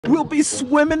we'll be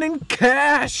swimming in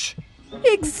cash.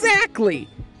 Exactly.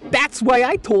 That's why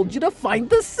I told you to find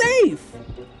the safe.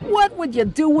 What would you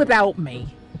do without me?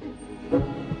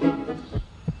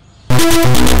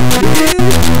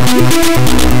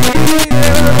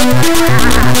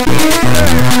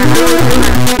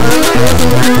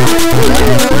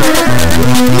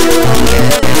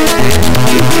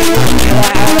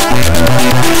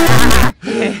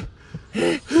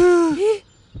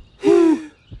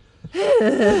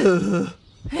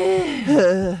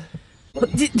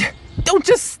 Don't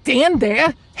just stand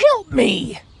there. Help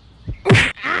me.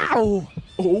 Ow.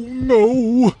 Oh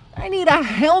no. I need a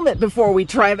helmet before we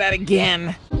try that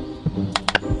again.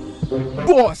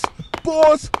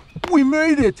 Boss, we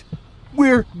made it.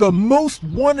 We're the most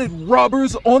wanted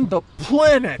robbers on the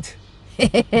planet.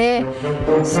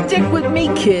 Stick with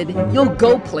me, kid. You'll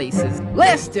go places.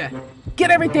 Lester,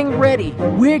 get everything ready.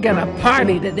 We're gonna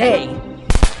party today.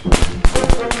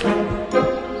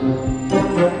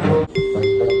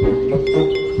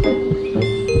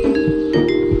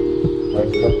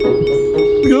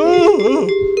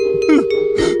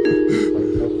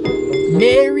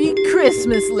 Merry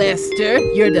Christmas, Lester.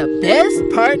 You're the best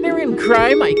partner in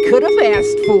crime I could have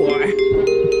asked for.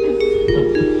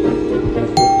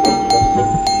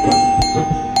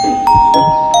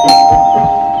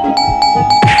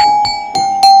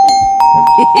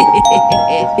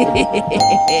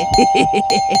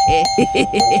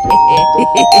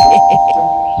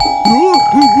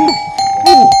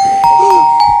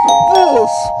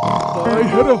 Boss, I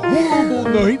had a horrible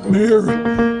nightmare.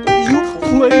 You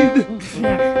played...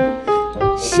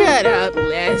 Shut up,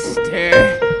 Lester.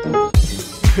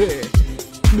 Hey,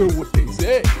 know what they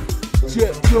say.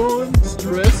 Jets on,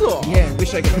 stress off. Yeah,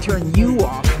 wish I could turn you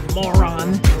off,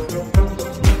 moron.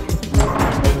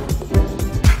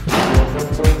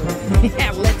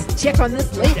 Yeah, let's check on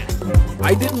this later.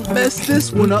 I didn't mess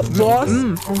this one up, boss.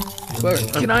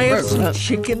 Can I have some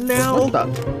chicken now?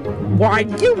 Why,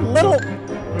 you little...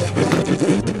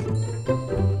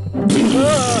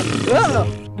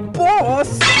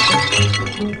 Boss!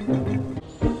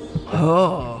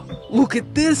 Oh, look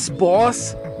at this,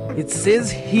 boss. It says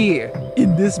here,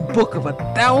 in this book of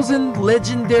 1,000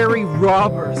 legendary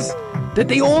robbers, that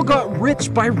they all got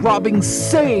rich by robbing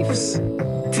safes.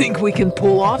 Think we can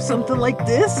pull off something like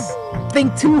this?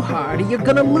 Think too hard or you're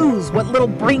gonna lose what little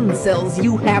brain cells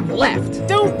you have left.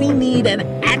 Don't we need an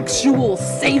actual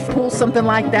safe pull something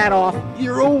like that off?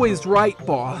 You're always right,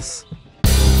 boss.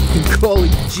 Golly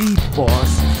gee,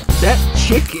 boss. That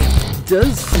chicken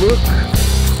does look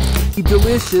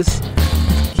delicious.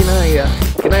 Can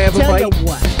I have a Tell bite? you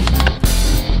what.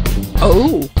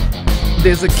 Oh,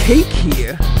 there's a cake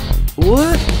here.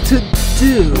 What to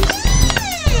do?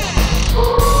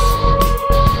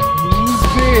 Who's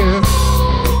there?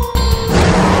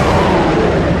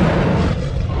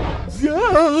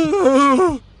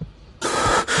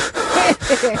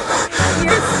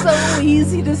 You're so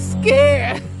easy to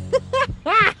scare.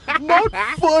 Not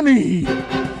funny.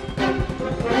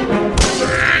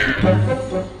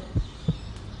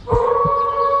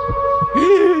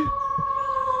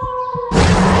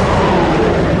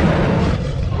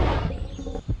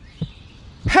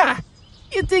 Ha!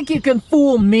 You think you can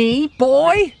fool me,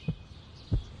 boy?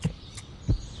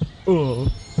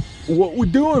 What we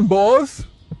doing, boss?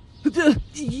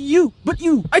 You,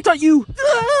 I thought you...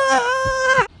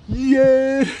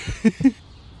 Yeah.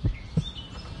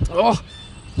 Oh,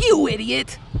 you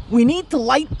idiot. We need to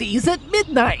light these at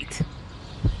midnight.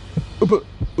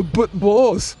 But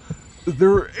boss,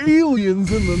 there are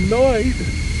aliens in the night.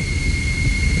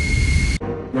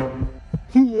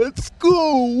 Let's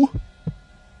go.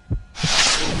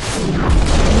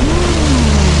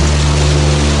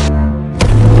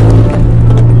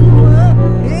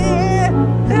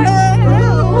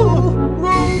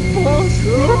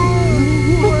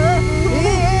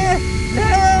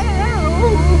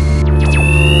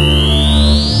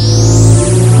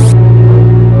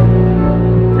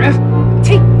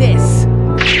 Take this.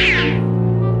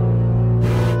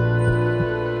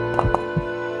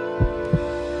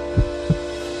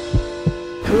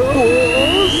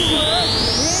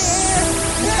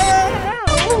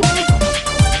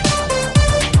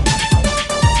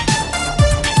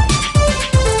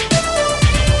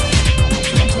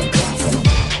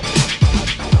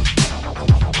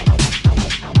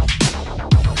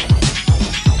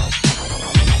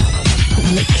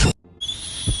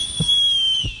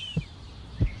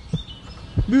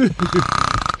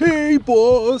 Hey,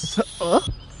 boss.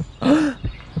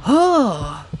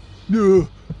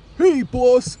 Hey,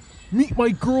 boss. Meet my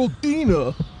girl,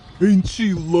 Dina. Ain't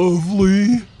she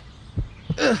lovely?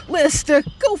 Lester,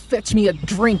 go fetch me a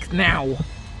drink now.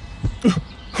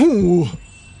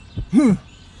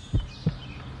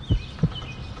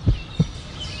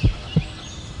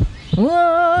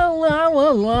 La la la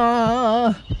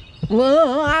la.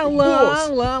 La la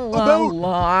la la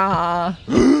la.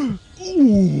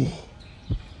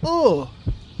 Oh,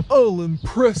 I'll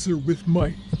impress her with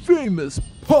my famous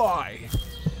pie.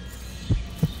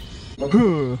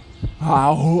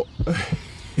 Ow.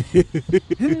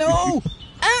 No!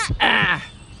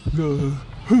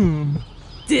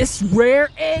 This rare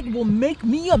egg will make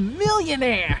me a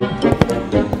millionaire!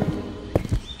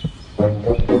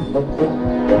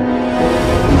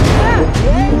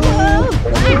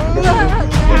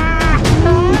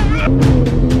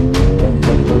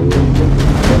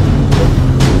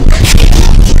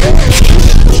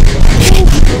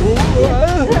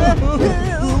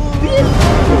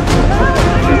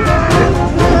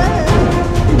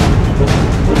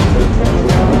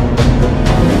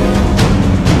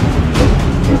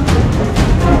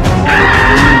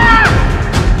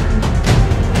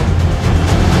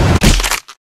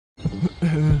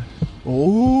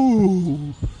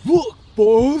 Oh, look,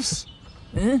 boss.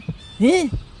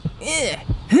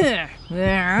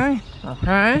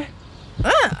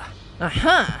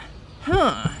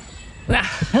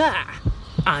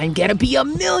 I'm gonna be a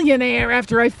millionaire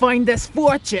after I find this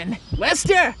fortune.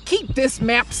 Lester, keep this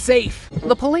map safe.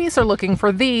 The police are looking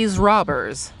for these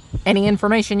robbers. Any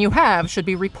information you have should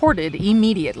be reported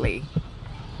immediately.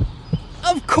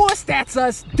 Of course that's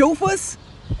us, doofus.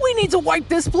 We need to wipe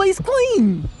this place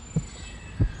clean.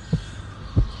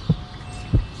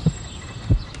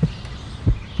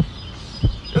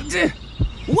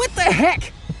 What the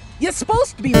heck? You're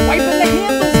supposed to be wiping the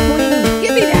handles clean.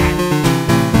 Give me that.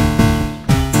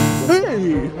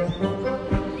 Hey.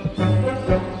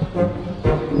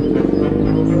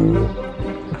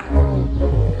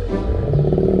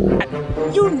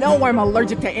 You know I'm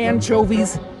allergic to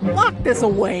anchovies. Lock this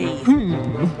away.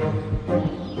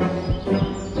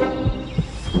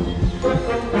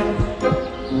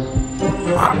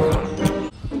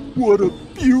 What a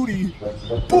beauty.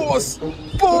 Boss,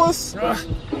 boss.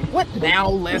 What now,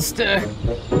 Lester?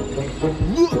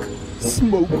 Look,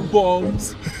 smoke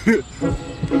bombs.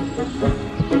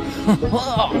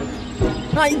 Oh,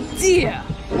 idea!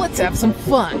 Let's have some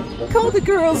fun. Call the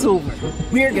girls over.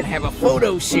 We're gonna have a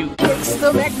photo shoot. It's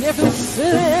the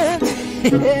magnificent.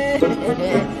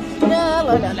 La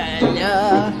la la la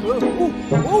la.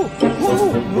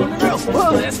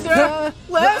 Lester!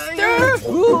 Lester!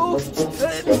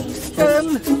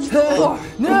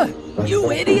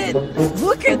 You idiot!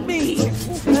 Look at me!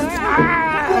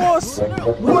 Boss,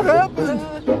 what happened?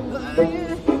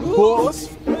 Boss,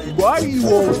 why are you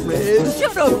all red?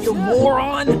 Shut up, you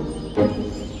moron!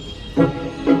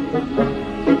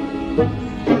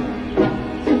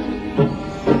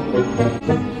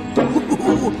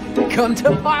 Come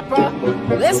to Papa!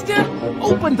 Lester,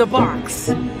 open the box!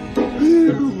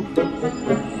 Ew.